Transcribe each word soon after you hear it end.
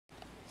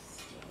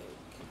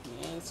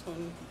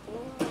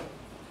1:24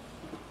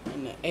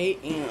 in the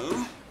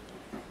AM.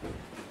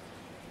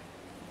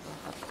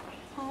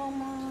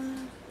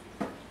 Home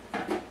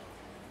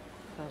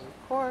the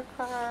report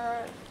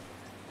card.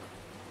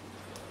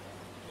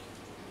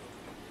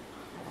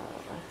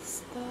 All that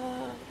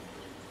stuff.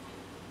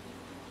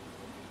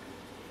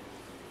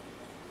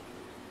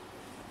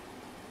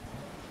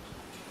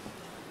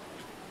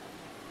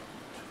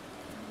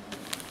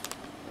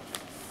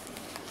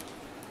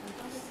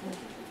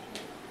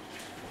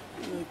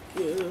 The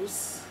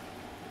gifts.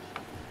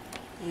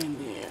 And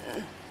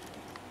then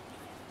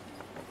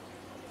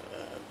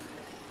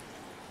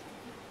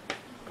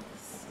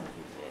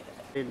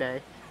every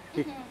day.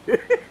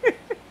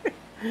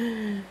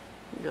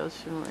 Go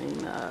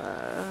Sharina,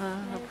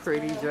 a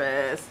pretty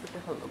dress. Look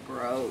at her little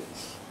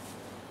brooch.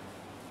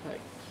 How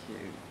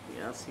cute.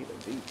 Y'all see the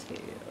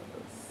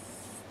details.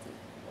 The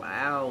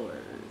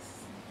flowers.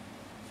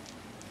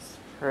 It's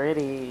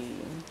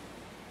pretty.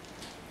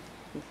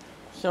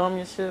 Show them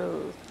your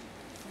shoes.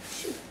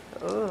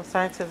 Oh,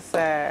 turn to the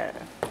side.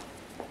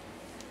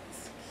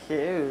 It's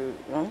cute.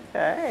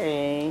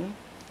 Okay.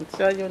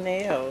 Show your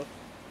nails.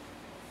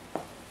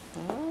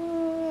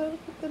 Oh, look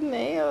at the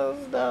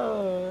nails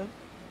though.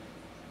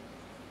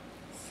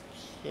 It's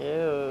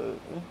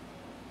cute.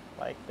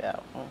 Like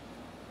that one.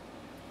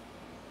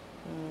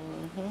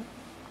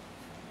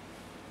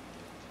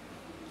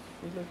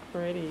 You look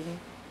pretty.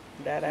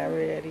 That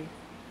already.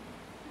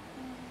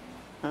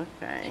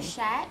 Okay. A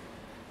shot?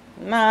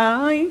 No,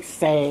 I ain't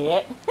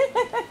sad.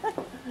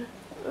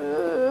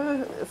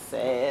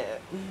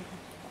 Sad.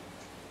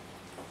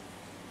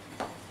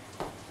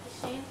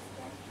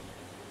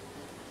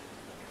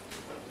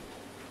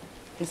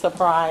 You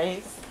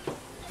surprised?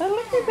 Oh,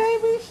 look at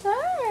baby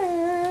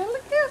Shine.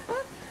 Look at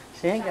her.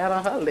 She ain't got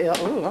on her lip.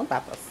 Ooh, I'm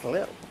about to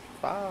slip.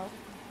 Fall.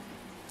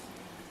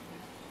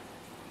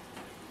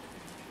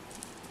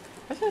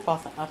 I should have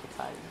bought some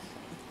appetizers.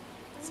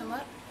 Some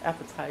what?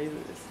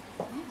 Appetizers.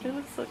 They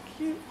look so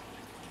cute.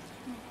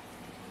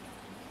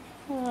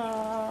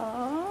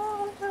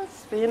 Aww,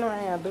 spin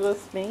around, do a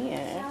spin.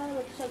 Shower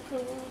looks so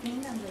cool. You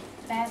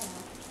look better.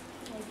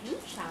 If you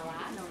shower,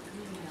 I know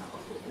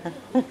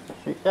you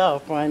know. Y'all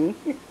funny.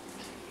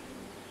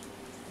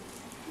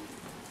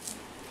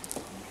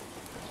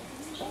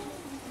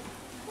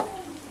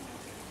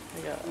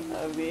 Yeah,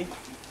 hubby.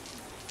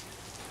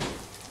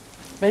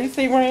 Baby,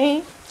 see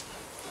Reen?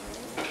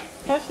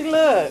 How she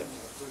look?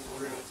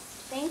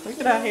 Thank Look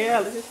you. at her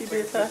hair. Look at she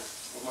did her.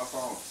 With my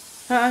phone.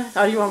 Huh?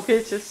 Oh, you want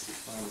pictures?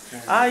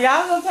 Y'all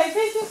gonna take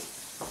pictures?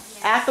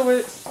 Yeah.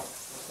 Afterwards?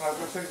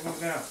 Go take them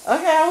down.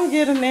 Okay, I'm gonna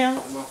get them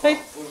now. Take.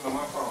 On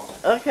my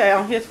phone. Okay,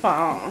 on his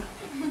phone.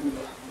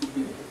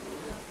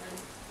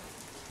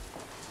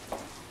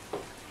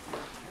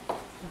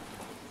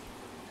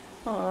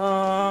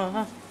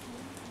 Oh,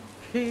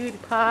 cutie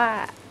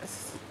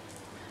pies.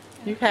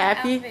 You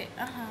happy?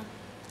 Uh-huh.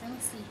 Let me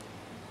see.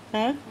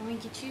 Huh? Let me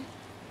get you.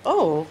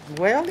 Oh,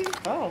 welly?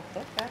 Oh,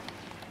 okay.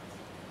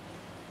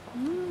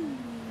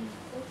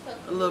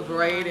 A little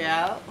braid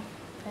out.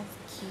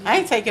 That's cute. I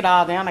ain't take it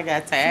all down. I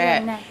got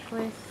tired. A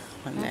necklace.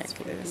 My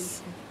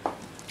necklace.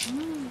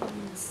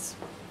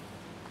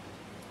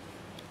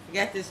 I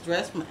got this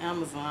dress from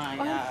Amazon,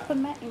 Oh, I y'all. put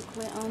my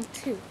anklet on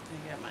too.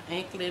 I got my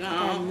anklet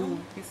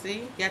on. You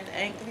see? Got the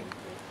anklet.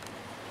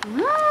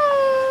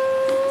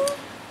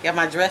 Got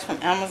my dress from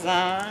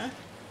Amazon.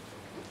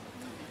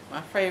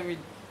 My favorite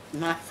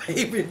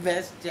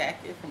vest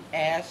jacket from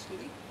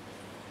Ashley.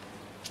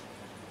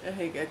 And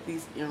I got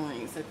these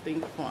earrings, I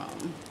think,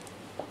 from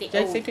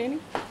JCPenney.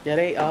 Yeah,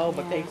 they old,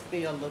 but they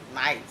still look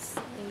nice.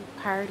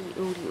 They party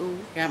ooty ooh.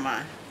 Got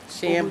my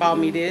Shan bought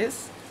me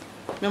this.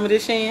 Remember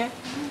this, Shan?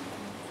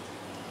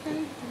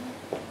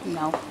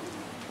 No.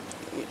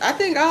 I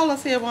think all of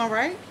us have one,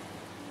 right?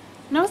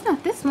 No, it's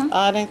not this one.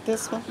 Oh, it ain't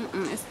this one?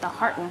 It's the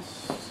heart one.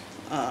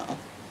 Oh.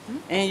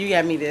 And you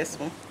got me this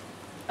one.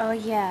 Oh,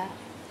 yeah.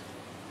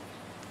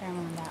 I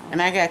remember that one.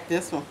 And I got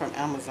this one from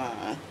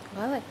Amazon.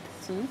 Oh, I like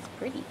this one. It's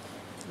pretty.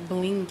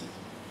 Blingy.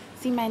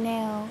 See my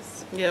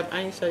nails? Yep,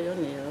 I ain't show your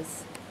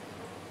nails.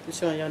 You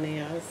showing your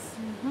nails?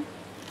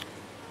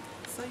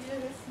 So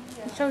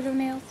yeah, You showed your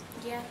nails?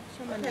 Yeah,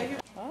 show my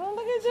nails. Oh,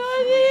 look at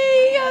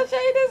Georgie. Y'all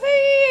shake his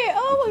head.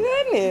 Oh my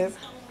goodness.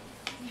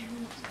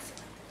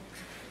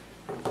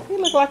 He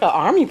look like an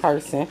army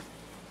person.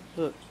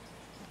 Look.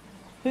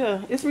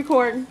 Yeah, it's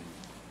recording.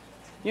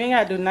 You ain't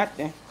gotta do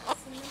nothing.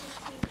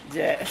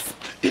 Yes.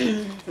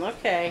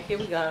 Okay, here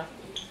we go.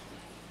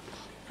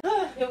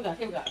 Here we go,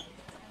 here we go.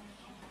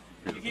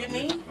 You get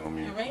me?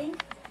 You ring?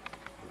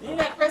 You ain't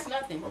gotta press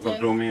nothing. I'm gonna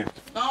zoom in.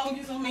 No,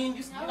 you zoom in.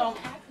 You don't.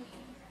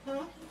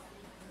 Huh?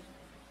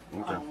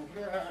 Okay. Oh,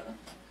 girl.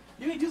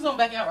 You zoom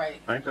back out, right?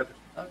 I ain't got it.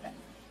 Okay.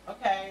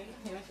 Okay.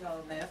 Here's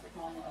your last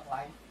diploma of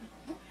life.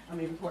 I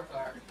mean, report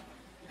card.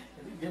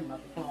 You give him a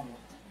diploma.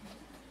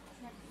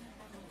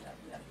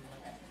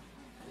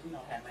 You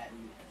know how mad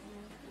you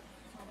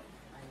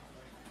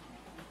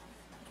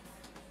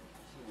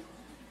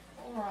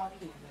overall,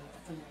 you did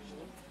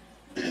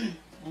good.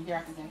 And here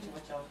I can get you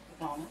with your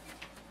diploma.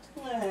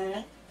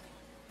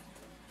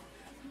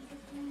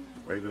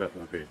 Raise it up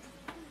on the page.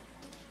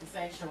 It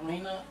says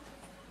Sharina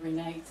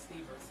Renee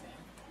Stevenson.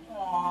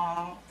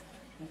 Aww.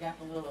 You got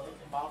the little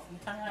embossing.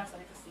 Turn around so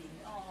they can see.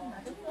 Aww.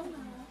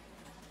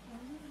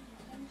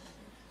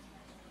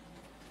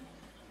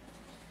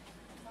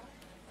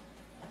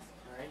 That's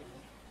great.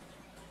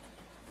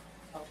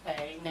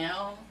 Okay,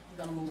 now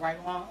we're gonna move right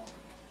along.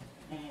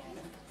 And I'm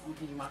gonna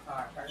give you my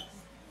card first.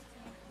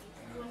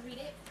 You want to read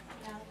it?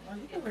 No. Oh,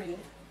 you can read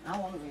it. I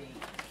don't want to read.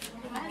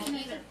 I didn't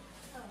either.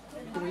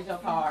 You can read your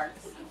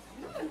cards.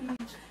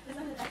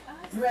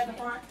 You read the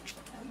front?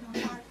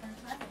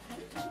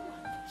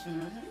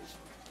 Mm-hmm.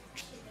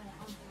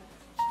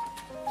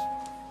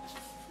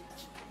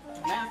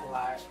 That's a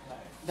lot.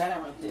 That I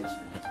wrote this.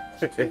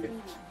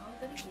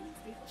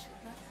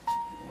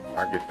 I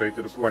get straight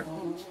to the point.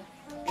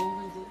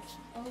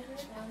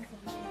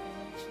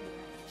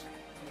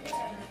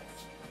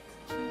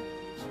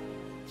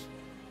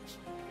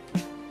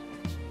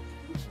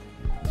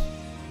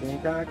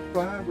 Think I can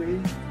fly away,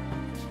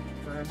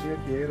 find your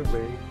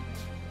getaway.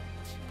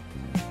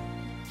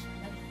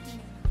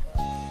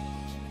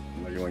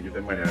 You want to get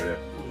that money out of there?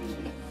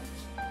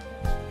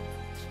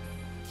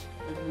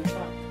 You did it.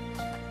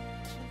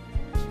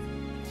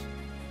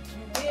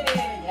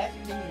 Yes,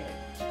 you did.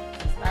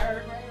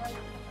 Third grade, right?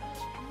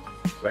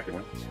 Second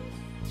one.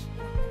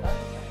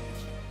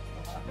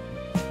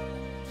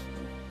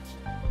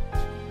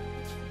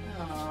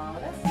 Oh,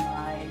 that's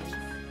nice.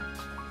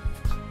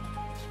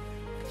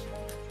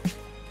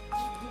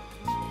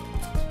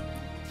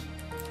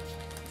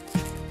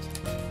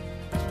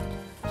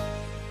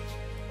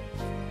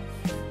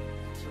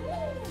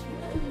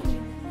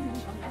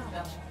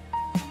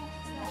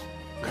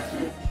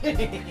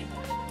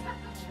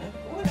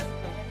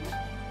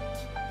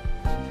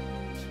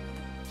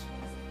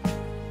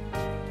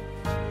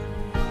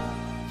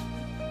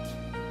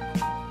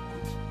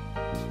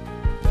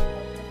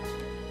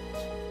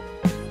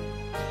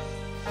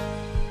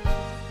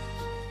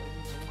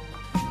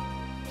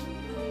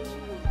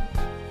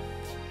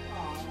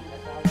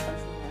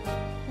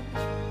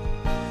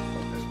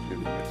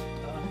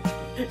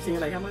 She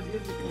like, how much is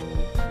it?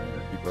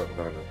 Keep up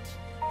about it.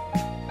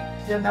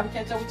 She'll never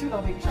catch up with you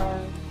though, baby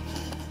Charlie.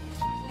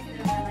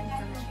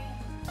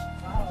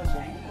 Oh,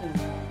 dang.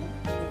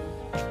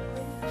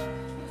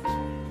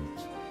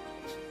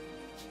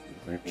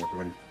 Ain't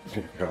 420.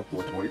 Got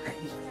 420.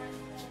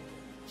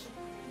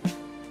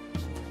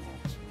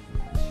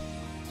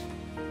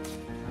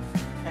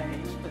 Okay,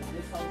 put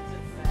this over to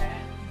the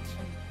side.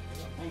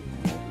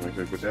 Make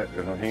sure you put that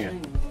in her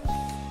hand.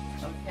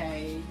 Okay,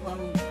 you want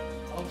me?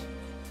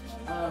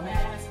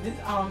 Mask. This is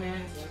all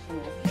mask.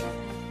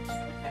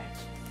 Okay.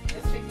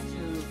 Let's pick and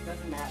choose.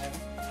 Doesn't matter.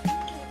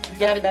 You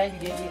got it, baby.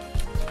 You get it.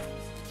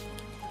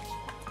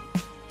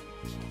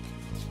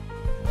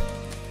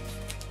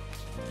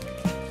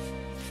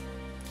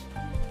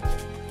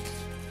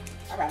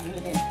 All right, move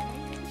it in.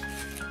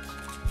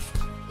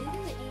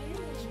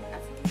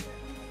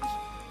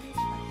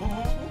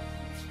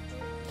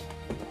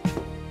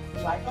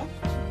 You like them?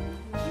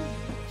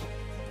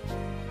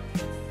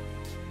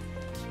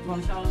 You want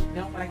to show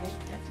them what I get?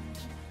 Yeah.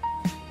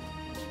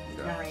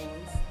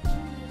 Rings.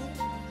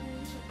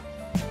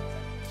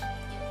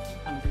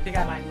 They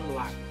got like a little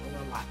lock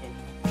in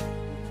here.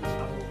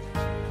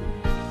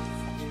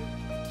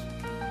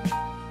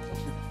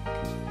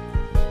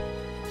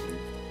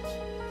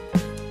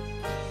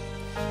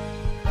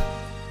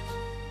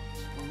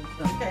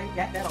 Okay,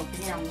 got that on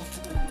camera.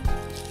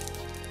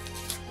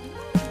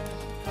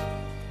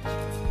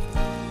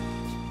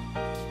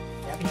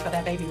 Happy for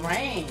that baby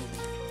Reen.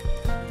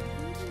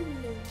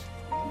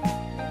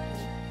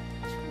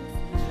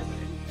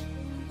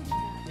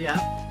 Yeah.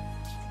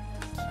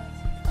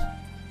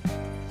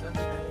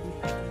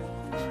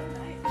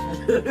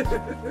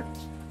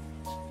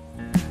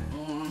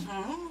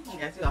 Mm-hmm.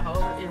 Got you a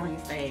whole earring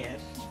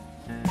stash.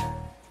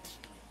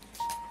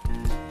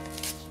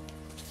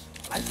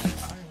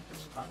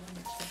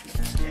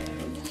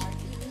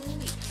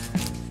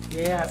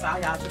 Yeah, so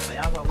y'all just say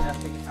y'all over there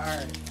picking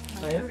cards.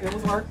 But it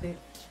was worth it.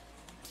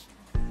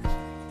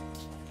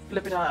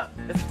 Flip it up.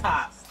 It's the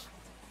top.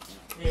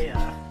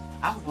 Yeah.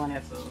 I was going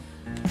there too.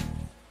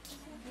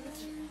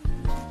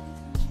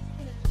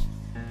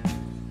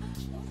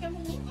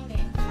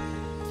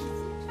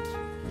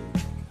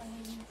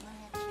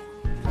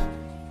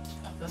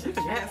 She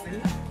forgot,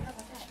 see?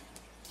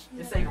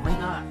 It say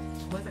arena.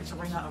 What's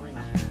that?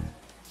 Arena.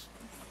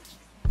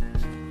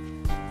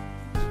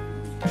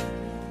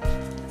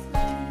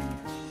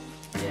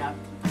 Yeah.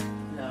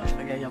 No, I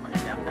got your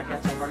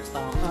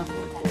birthstone, huh?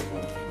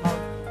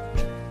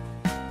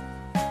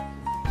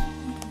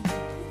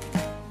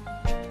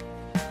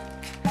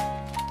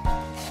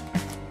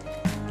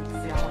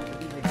 See, I want it to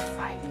be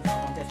exciting, so I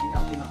want that to be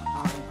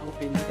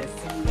open that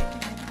scene.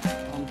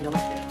 Build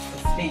up that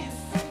suspense.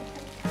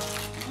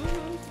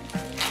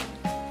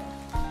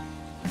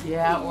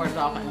 Yeah, I ordered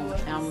off on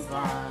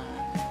Amazon.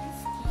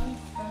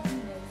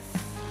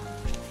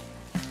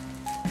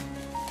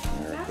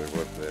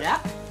 What's that? Yeah.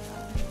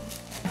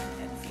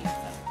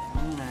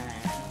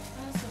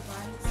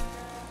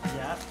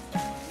 Yep.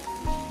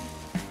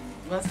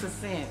 the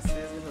scent? Is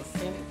it a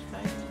scented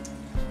type?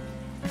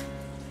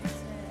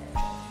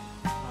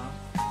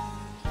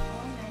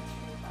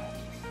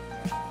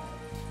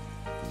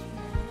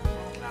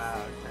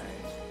 Okay.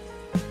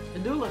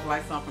 It do look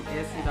like something from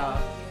Essie though.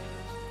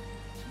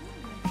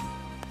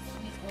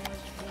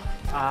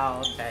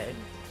 Oh, okay.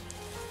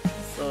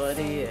 So it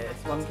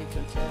is. Let me get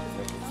your chair.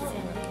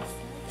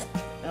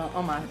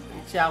 On my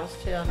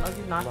child's chair. No,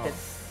 you knocked it.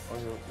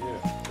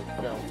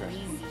 Yeah. Okay.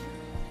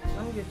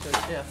 Let me get your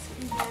chair.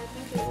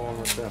 Go on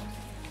myself.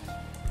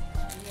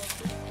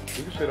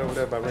 You can sit over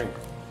there by Reen.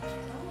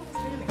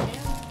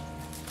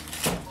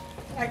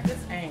 Like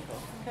this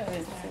angle.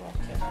 Okay.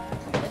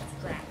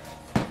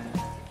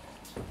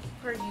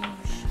 Per usual.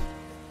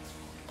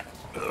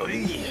 Oh,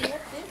 yeah.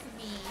 What this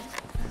be?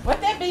 What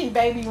that be,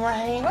 baby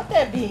Reen? What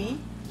that be?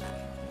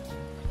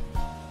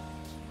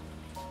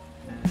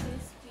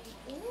 This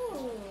be.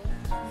 Ooh.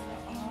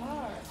 There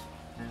are.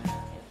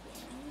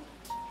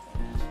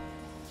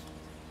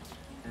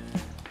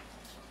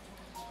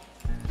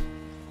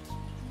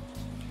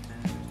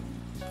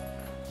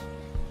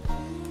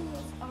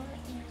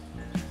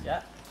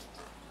 Yep.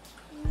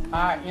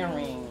 Our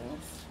earrings.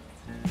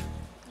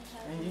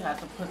 And you have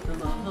to put the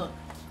little hook.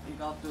 You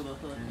go through the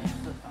hook and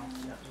hook on the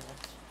other.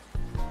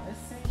 Let's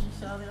see,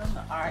 show them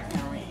the art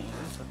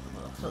earrings with the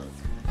little hook.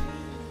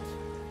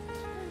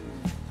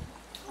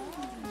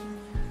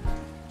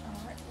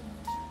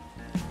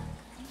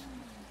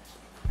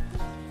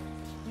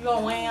 You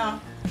gonna wear them?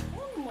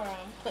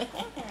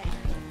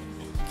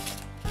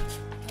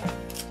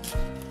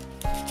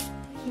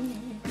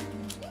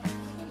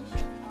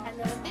 I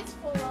know this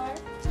for.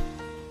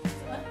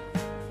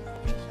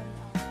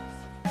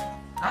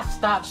 I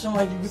stopped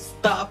showing you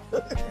stuff. He's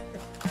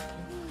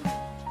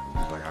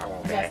like, I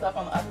want Got that. stuff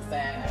on the other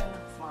side.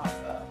 Small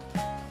stuff.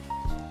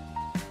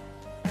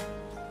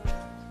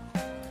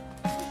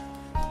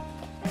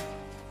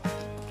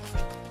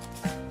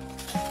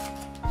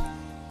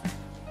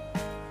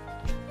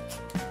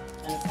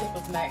 And the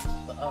stickers match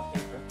the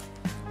paper.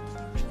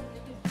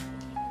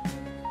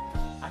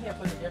 I hear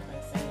put a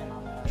different saying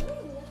on that.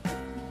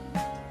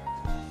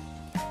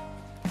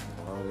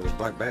 Oh, there's a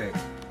black bag.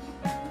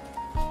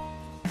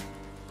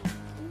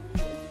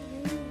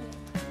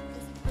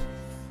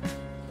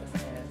 This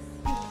is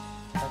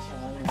special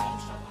ring.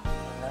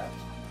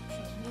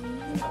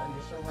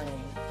 Initial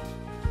ring.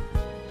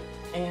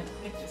 And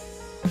it's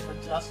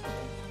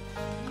adjustable.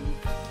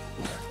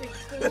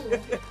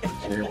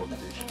 Share with me.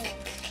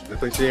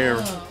 Just like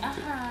sharing.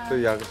 So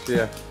y'all can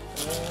share.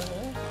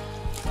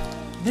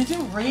 Did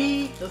you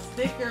read the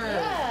sticker?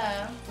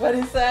 Yeah. What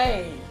did it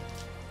say?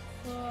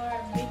 For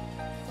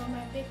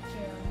my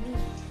picture, me,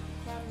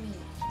 from me,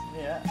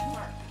 Yeah.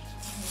 Mark.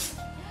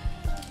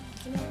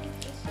 You know what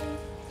this is?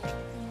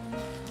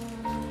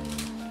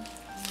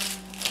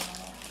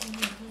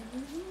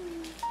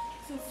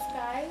 To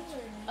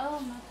Skylar. Oh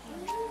my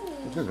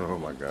god. Oh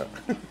my God.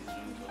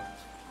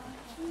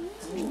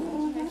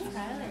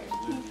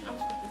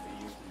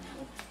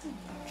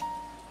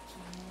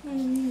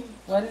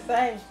 What did it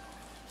say?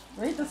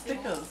 Read the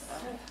stickers.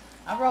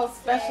 I wrote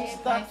special My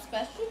stuff.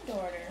 special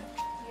daughter,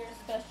 your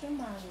special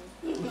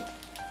mommy.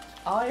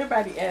 Oh,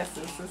 everybody asks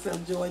us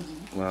except Georgie.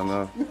 I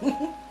know.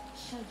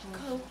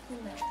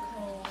 Coconut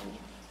cold.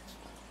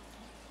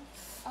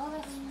 Oh,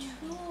 that's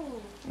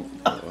true.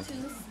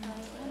 Two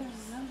Skylers.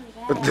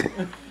 I don't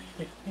remember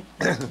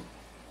that.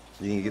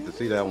 You didn't get to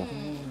see that one.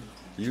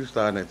 You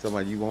starting at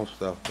somebody you want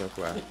stuff. That's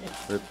why.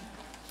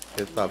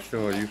 It stop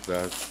showing you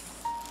stuff.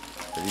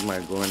 So you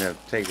might go in there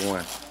and take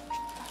one.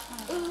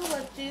 Ooh,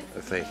 what this?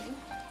 Let's see.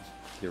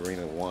 Give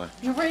Rena one.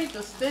 You read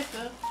the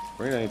sticker.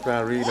 Rena ain't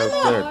trying to read no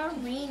stuff. Hello,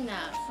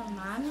 Rena from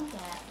Mom and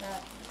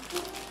Dad.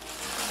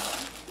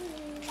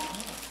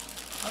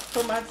 I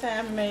put my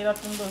time and made up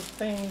them little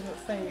things that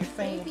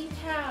say Baby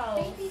towel.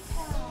 Baby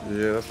towel.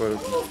 Yeah, that's what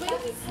it's. Oh,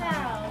 baby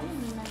towel.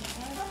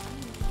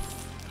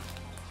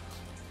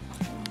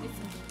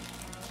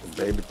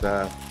 Baby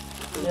time.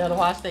 Yeah, to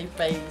wash their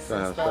face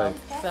Trying and to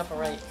stuff.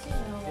 Separate.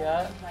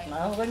 Yeah.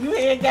 No, when you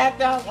had got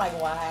that, I was like,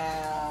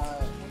 wow.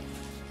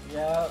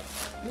 Yep.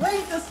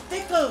 Read the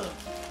sticker.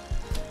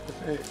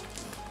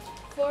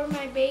 For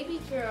my baby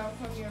girl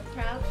from your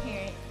proud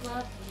parent,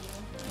 love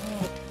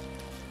you.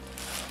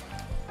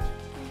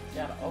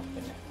 Gotta open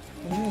it.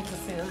 You need to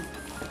see it.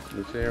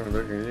 The chairman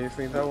looking. You ain't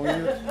seen that one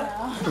yet?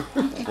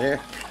 Yeah.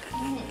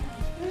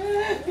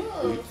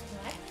 Ooh, it's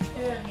black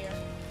Yeah. here.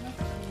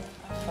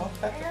 Don't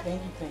touch the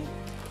pinky thing.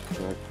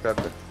 Got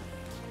the.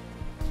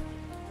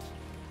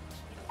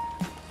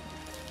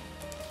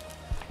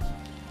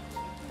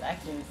 I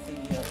can see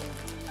it.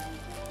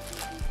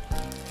 Oh,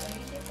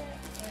 you did that?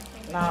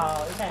 No,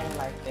 it ain't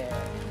like that.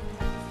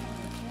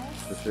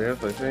 The sheriff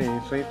said she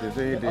ain't seen it.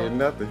 She ain't did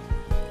nothing.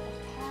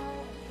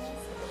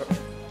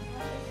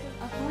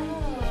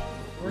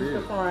 Where's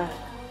the front?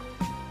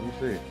 Let me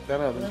see.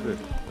 Stand up. Let me see.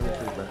 Let me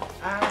see, man.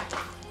 I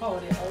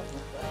hold it open.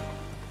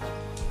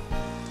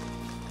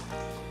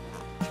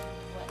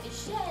 What is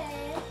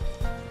shed?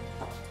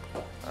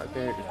 I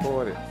can't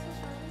record it.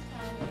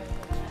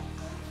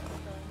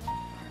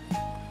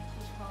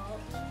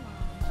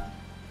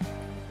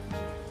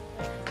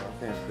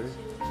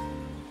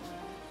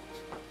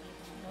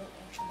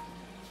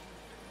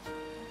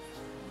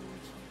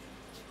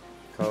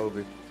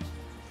 Kobe.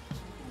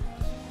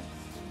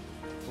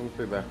 Let me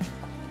see back.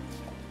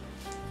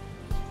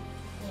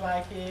 You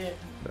like it?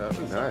 That'd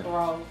be It's nice. a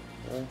throw.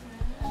 Yeah. Ooh,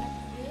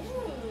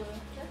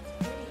 that's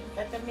pretty.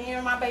 Got the me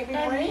and my baby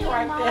That's ring me right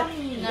and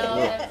mommy. there. No,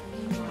 that's me.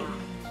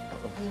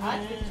 I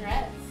like the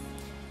dress.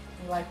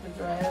 You like the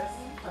dress?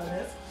 Oh,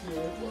 that's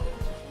cute.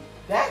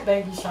 That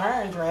baby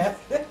Sharon dress.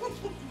 You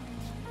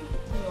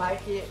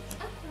like it?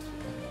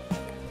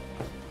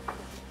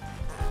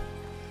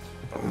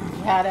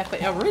 You had that for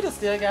Rita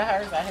still got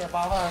hers. I had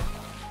bought her.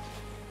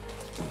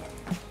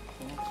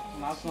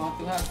 And I was going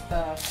through her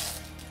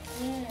stuff.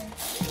 Yeah.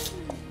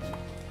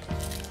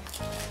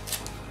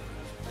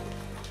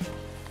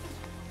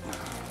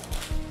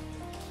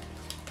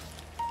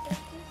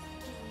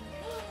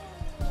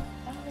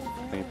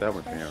 I think that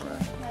one came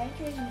right.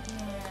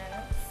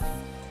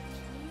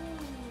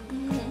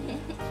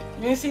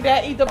 You didn't see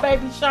that either,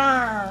 baby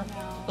Sharon.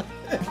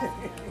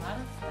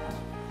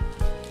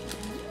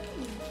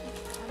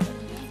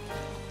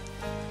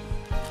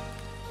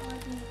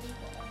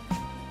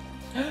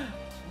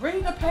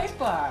 Read the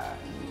paper.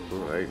 Too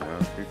late now.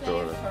 She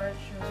told her.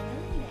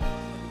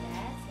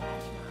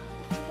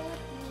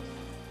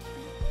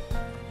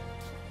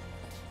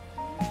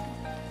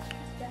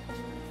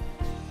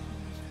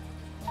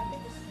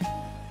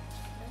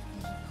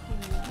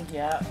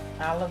 Yeah,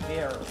 aloe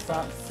vera,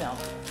 something simple.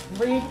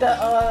 Read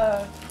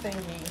the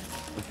thingy.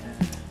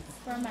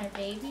 For my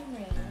baby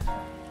ring.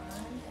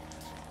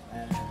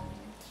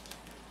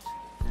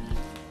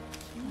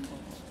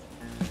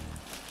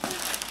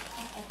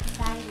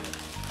 Excited.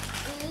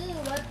 Ooh,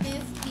 what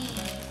this be?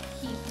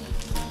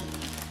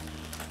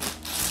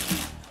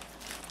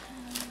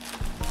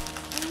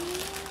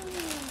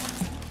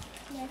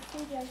 Let's do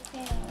just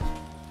that.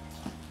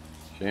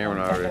 Sharon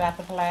Take it already out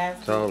the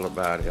plastic. told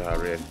about it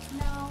already.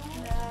 No.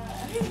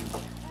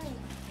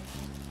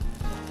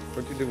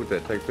 What you do with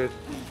that? Take pictures?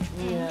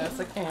 Yeah, it's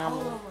a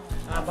camera.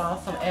 I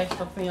bought some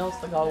extra films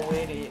to go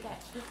with it.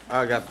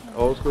 I got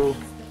old school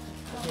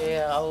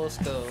Yeah, old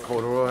school.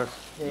 corduroys.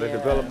 They Yeah.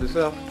 developed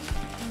itself.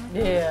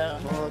 Yeah,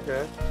 Oh,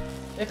 okay.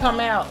 it come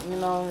out, you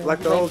know. Like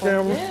the old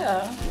camera?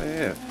 Yeah.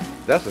 Man,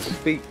 that's a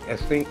what's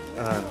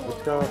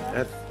it called?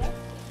 That's,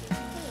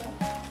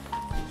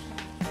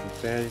 I'm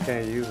saying you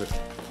can't use it.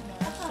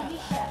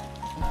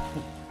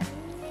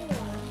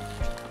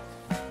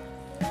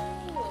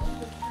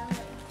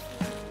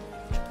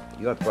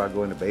 You have to probably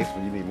go in the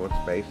basement. You need more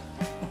space.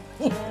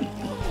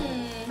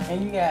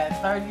 And you got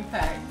 30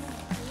 packs.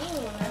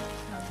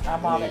 I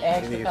bought it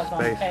extra need because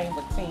only space. came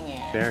with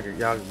 10. Sharon,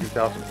 y'all get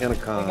y'all some They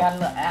intercom. got a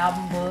little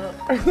album book.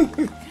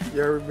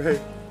 You heard me?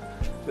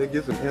 They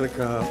get some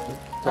intercom.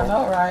 I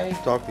know, right?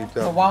 Talk to each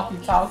The other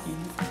walkie-talkie.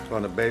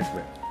 from the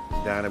basement.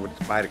 Down there with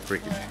the spider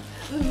crickets.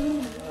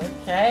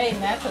 Okay,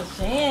 that's a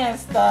Shan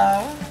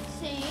stuff.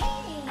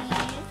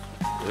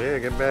 Yeah,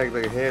 get back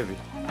like heavy.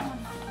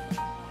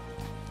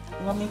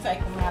 Let me take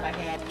them out. I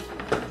had it.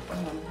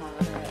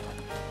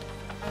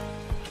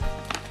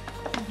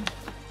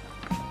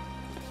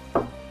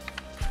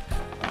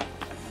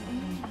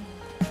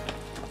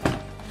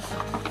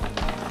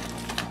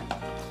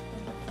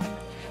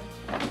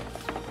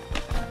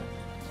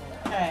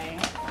 Okay.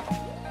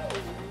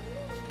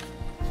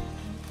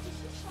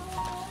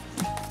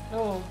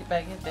 Oh, get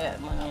back, get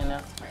that money in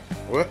there.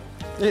 What?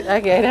 I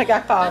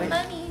got caught.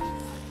 Money.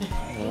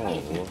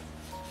 Oh,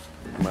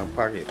 my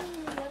pocket.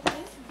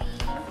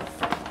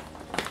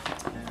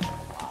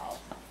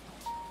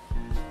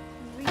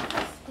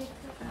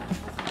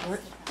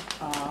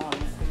 Oh, let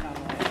me stick on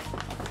that.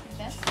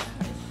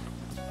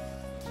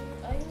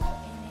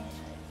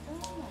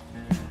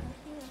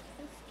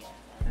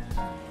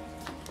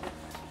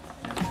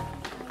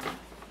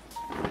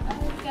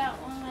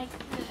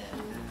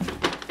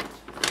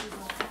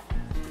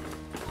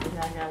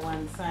 I got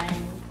one the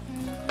same.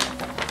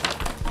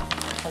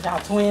 I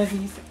got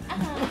twinsies.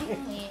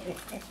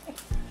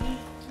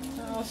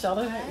 Oh, show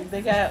them.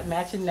 They got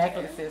matching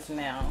necklaces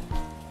now.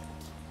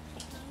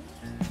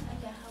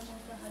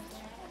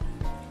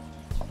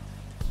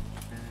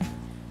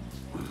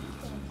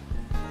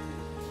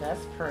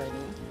 That's pretty.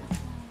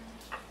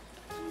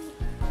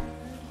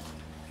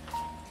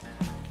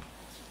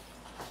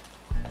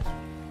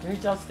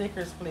 Read your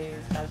stickers, please.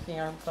 I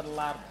Sharon put a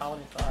lot of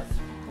colors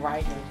on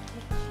writing.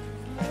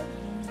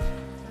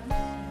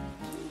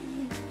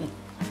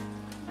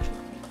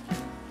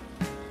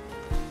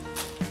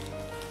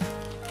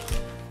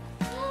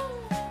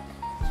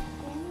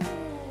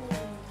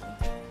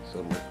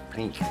 So much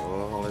pink.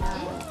 Oh,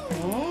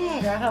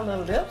 that's Got her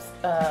little lips.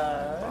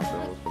 that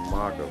was the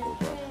marker or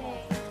something.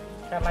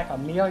 Got like a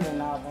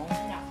million of them.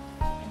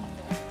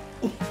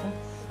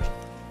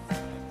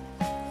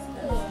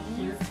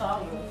 Cute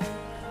colors.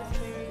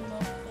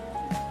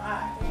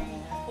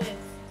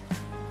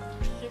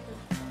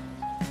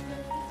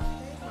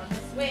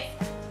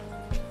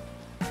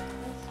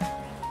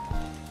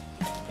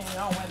 Can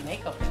y'all wear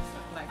makeup and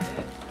stuff like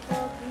that?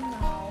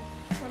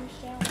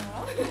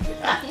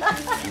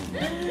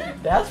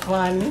 That's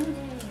funny.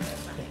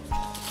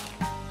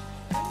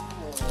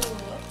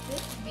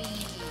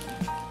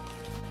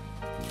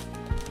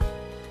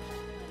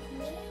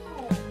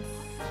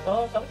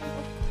 Oh, go.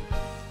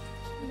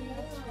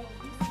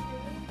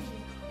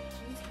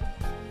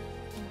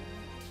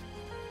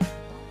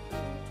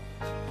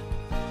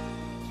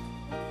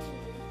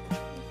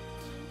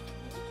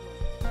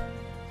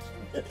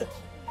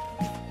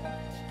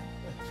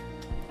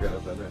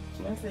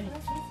 Let's see.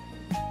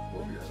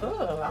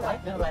 Oh, I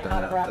like them, like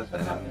hot wrap or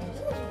something.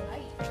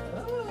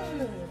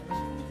 Oh,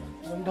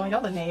 we doing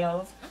your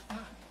nails.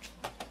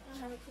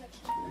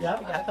 Yeah,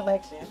 we got a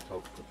collection.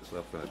 Put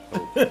yourself in a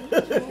tote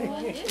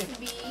This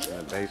be in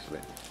the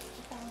basement.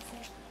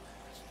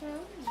 from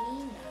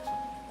Nina,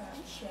 from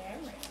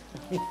Sharon.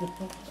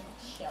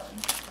 Shelly.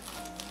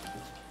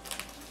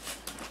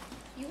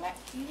 You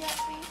happy?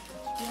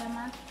 Yeah,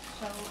 my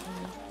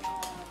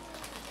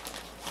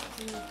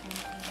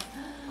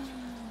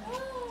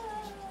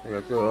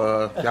That's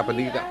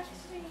Japanese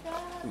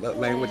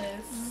language.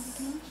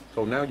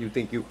 So now you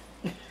think you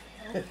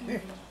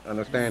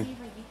understand?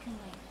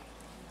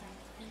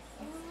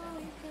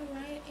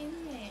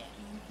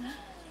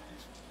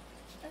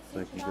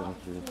 Think you going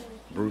to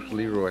Bruce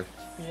Leroy.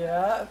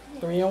 Yeah,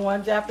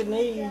 3-in-1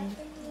 Japanese.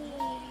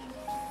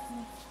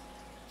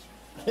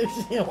 She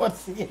didn't want to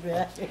see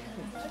that.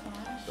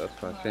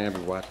 That's why Shan be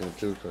watching it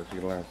too, so she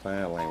can learn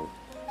sign language.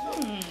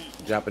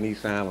 Japanese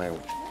sign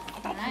language.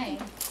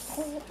 Nice.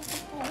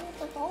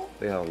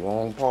 They have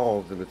long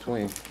pause in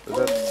between. Is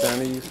that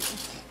Chinese?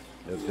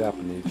 That's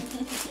Japanese.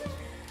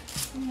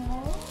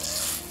 No.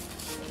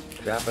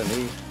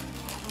 Japanese.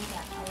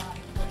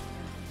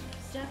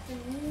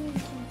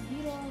 Japanese.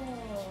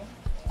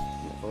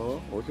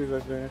 Oh, what's he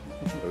saying?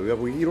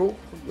 Hero?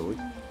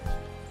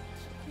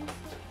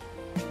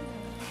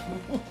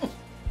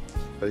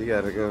 So you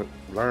gotta go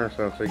learn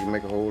something so you can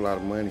make a whole lot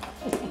of money.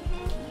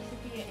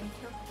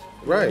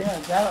 Right.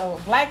 Yeah,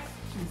 black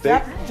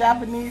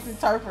Japanese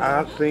interpreter.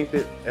 I think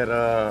that at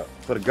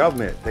for the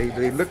government,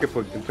 they looking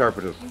for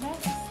interpreters,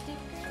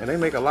 and they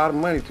make a lot of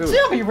money too.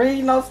 She'll be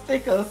reading those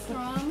stickers.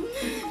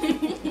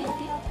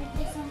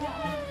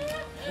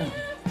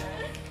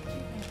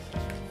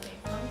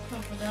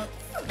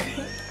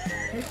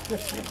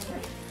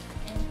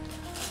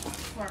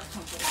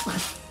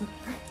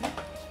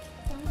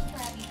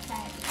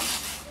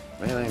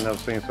 Man, I ain't never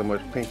seen so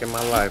much pink in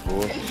my life,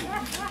 boy.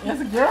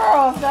 It's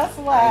girls, that's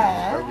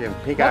why. I'm getting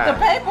pink But the eyes.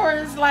 paper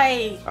is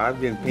like I'm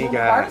getting pink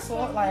eyes.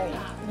 universal, like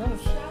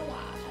let's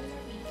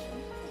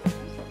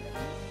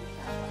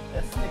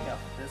stick up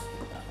this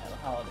at a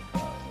holiday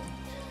club.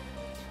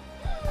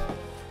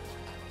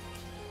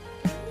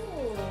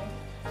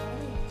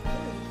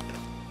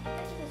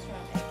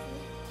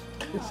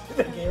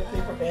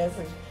 Everything from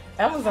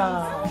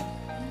Amazon.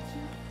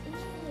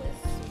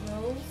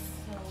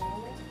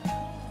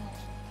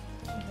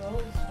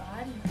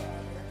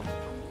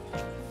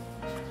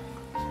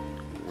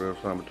 Real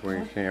something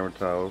between Sharon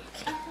toes.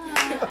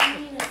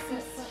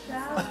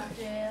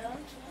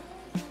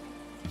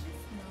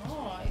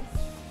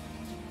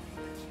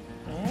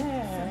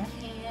 Yeah.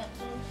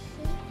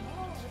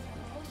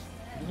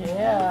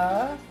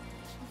 Yeah.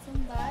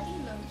 Some body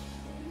lotion.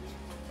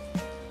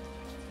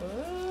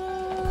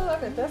 Ooh,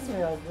 look at that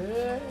smell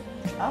good.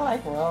 I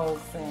like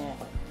rose scent.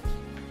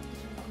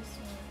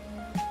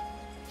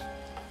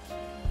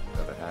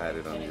 Gotta hide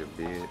it under your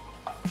bed.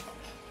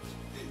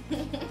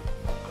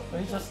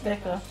 Where's your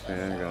sticker?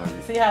 And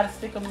gonna See how the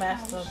sticker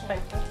match the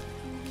paper?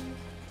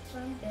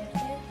 From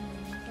Becca,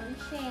 from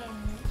Shannon.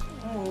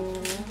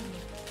 Mm.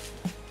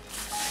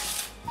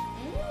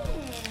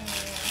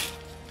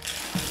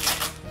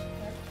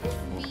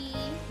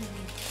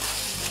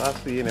 I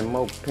see any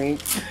more pink.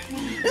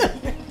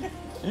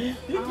 You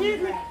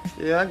getting it?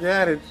 Yeah, I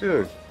got it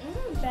too.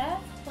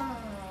 Bath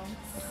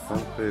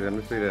bombs. Let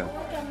me see that.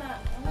 Look at my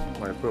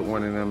Might put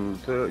one in them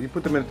tub. You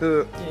put them in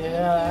the tub?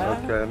 Yeah.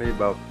 Okay, I need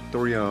about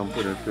 3 of them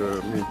put in the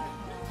tub. Me.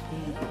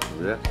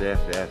 Yes.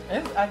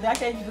 I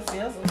gave you the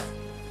scissors.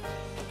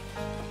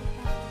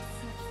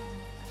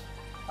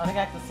 Oh, they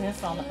got the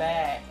scents on the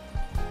bag.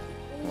 I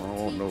don't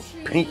want no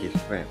pinkish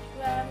scent.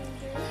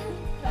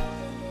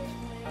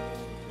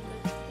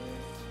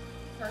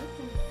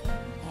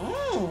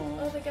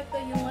 Oh, they got the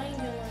ylang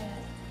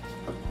ylang.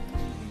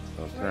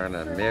 I'm trying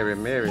to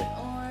marry.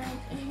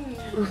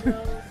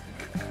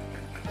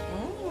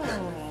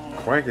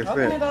 Cranky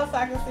Open it scent. up so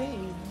I can see.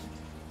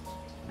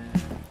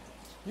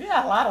 You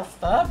got a lot of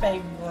stuff,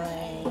 baby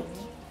Reen.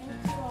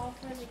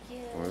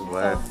 Well, So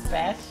glad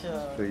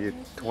special. to you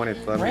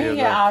 20-some Reen years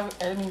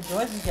got, old.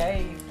 Georgie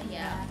gave.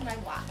 Yeah, my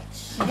watch.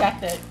 She got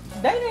that.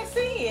 They didn't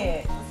see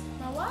it.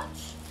 My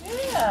watch?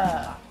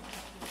 Yeah.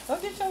 Go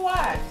get your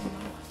watch.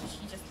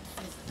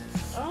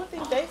 I don't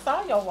think they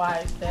saw your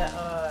watch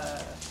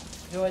that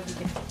Georgie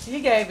gave. She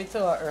gave it to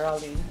her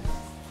early.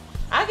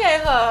 I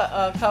gave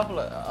her a couple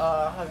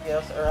of her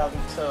gifts early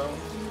too.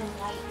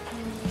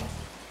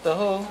 The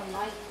who?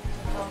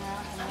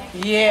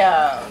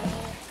 Yeah.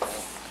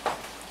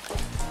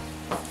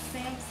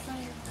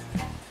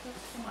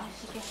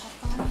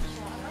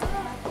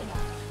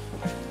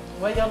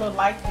 Where your little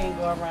light thing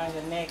go around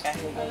your neck? I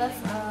hear you.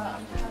 Yeah.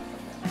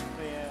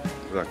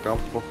 Is that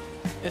comfortable?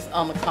 It's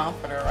on the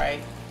comforter,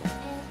 right?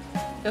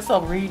 It's a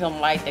Reen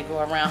light that go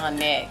around her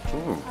neck.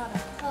 Mm.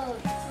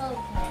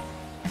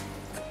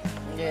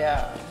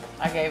 Yeah,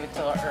 I gave it to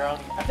her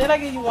earlier. Did I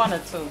give you one or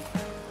two?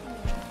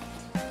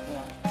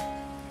 Yeah.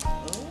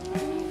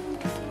 Ooh,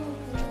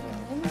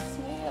 let me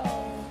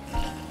smell.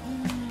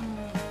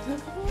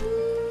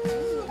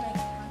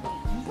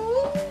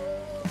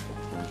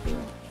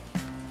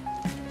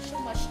 So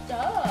much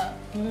stuff.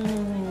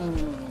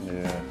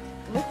 Yeah.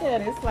 Look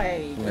at it, it's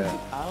like Yeah.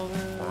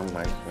 olive. I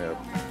might smell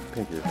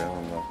pinkish. I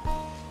don't know.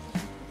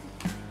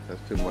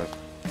 That's too much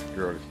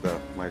girly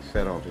stuff. Might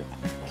set on you.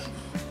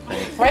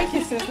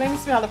 Frankincense, let me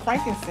smell the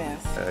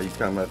frankincense. You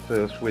talking about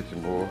the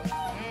switching, boy.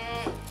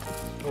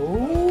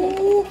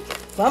 Ooh,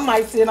 some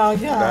might sit on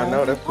you. I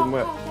know that's too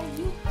much.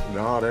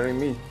 No, that ain't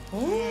me.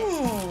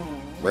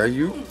 Where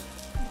you?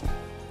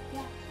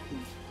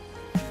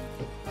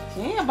 She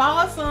ain't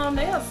bought some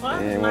there.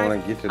 You ain't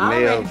want to get your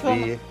Already nails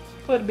did.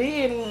 Put a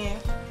bed in.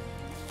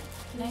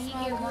 Now you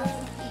get one to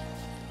eat.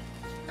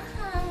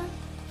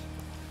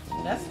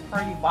 That's a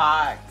pretty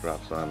box.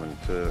 Drop some in the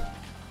tub.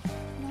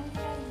 No, you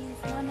gotta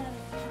use one at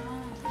a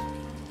time.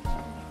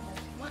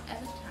 One at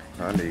a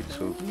time. I need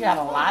two. You got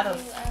a lot of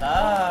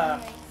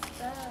stuff.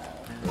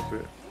 That's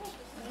it.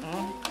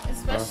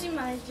 Especially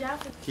my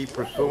jacket. Keep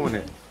pursuing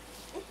it.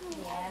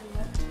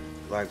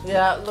 Like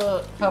Yeah,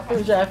 look, couple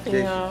in case you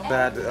Jaffium.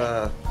 decide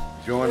to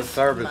join the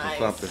service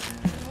nice. or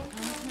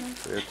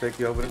something. They'll take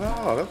you over.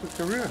 Oh, that's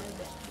a career.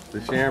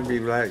 The Sharon be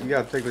like, you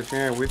gotta take the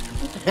Sharon with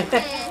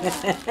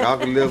you. Y'all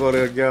can live over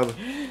there together.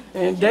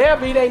 And they'll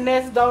be their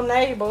next door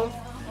neighbor.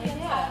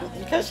 Yeah.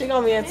 Because she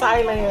gonna be in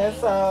Thailand,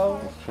 so.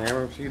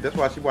 Sharon, that's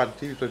why she watch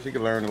TV so she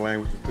can learn the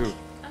language too.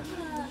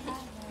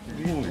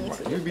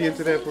 You be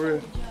into that for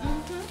real?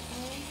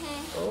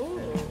 Ooh.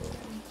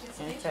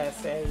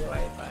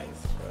 Anti-cellulite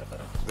advice.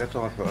 That's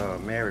all for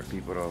married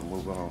people though.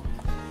 Move on.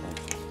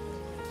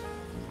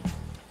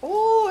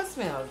 Ooh, it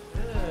smells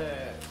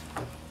good.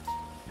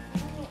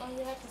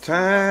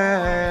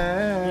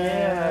 Time.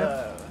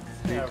 Yeah.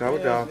 See,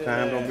 told y'all,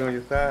 time don't be on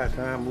your side.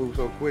 Time moves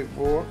so quick,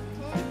 boy.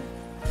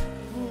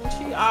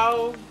 She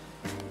all.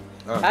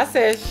 I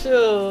said,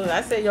 sure.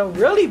 I said, your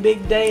really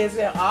big day is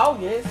in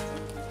August.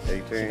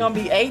 18. She's gonna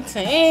be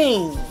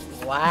 18.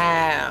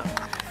 Wow.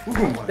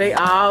 They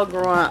all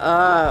growing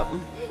up.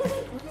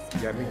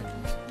 Got me.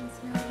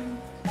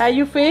 How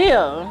you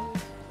feel?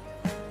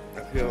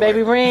 I feel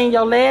Baby like Reen,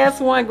 your last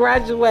one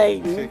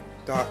graduating. tick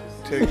tock,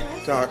 tick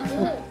tock.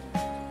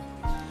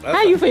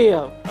 How you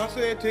feel? I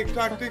said tick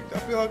tock, tick. I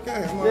feel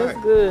okay. I'm That's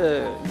alright.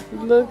 good. You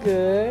look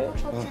good.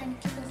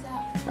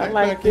 I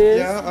like this.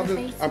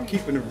 Yeah, I'm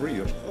keeping it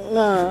real.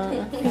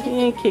 No, he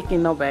ain't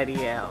kicking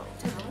nobody out.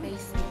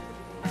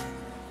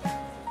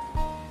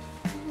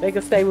 They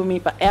can stay with me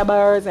for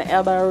ebbers and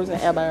ebbers and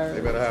They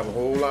ebbers. better have a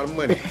whole lot of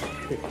money.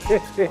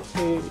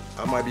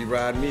 I might be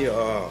riding me a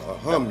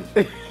Hummer.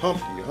 A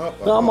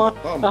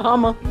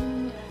Hummer.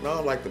 No, I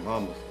like them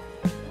Hummers.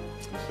 Let's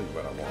see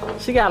what I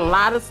want. She got a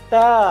lot of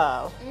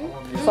stuff.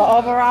 So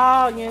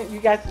overall, you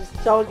got to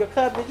show your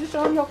cup. Did you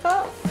show them your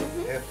cup?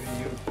 After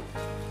you.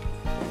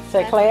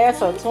 Say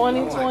class of I want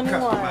to 2021.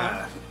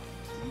 customize.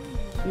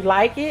 You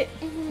like it?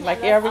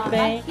 Like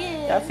everything? like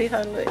it. Y'all see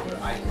her look?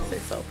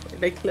 It's so pretty.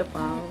 They clip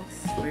on.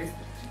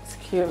 It's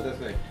cute. What's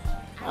that say?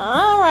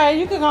 All right,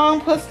 you can go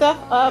and put stuff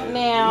up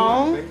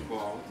now.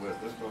 Baseball, but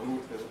let's go who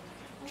with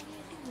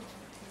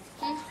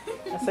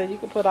I said you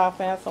can put off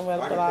fan somewhere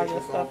to put all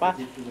your stuff.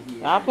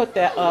 I'll put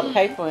that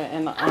paper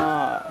in the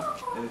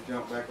and it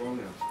jump back on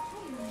them.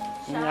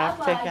 yeah,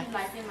 I'll take it.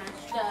 Like in my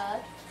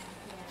stud.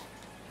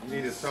 You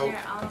need a soap.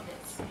 Share all of it.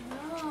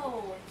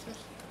 No.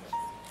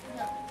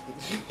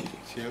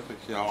 She'll fix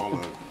you all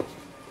up.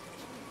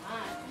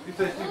 She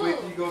said she wait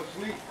till you go to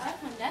sleep.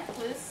 That's my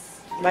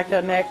necklace. Like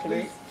your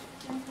necklace.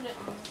 I'm gonna put it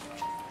on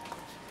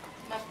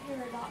my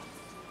paradox.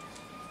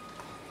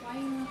 Why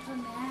you want to put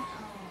that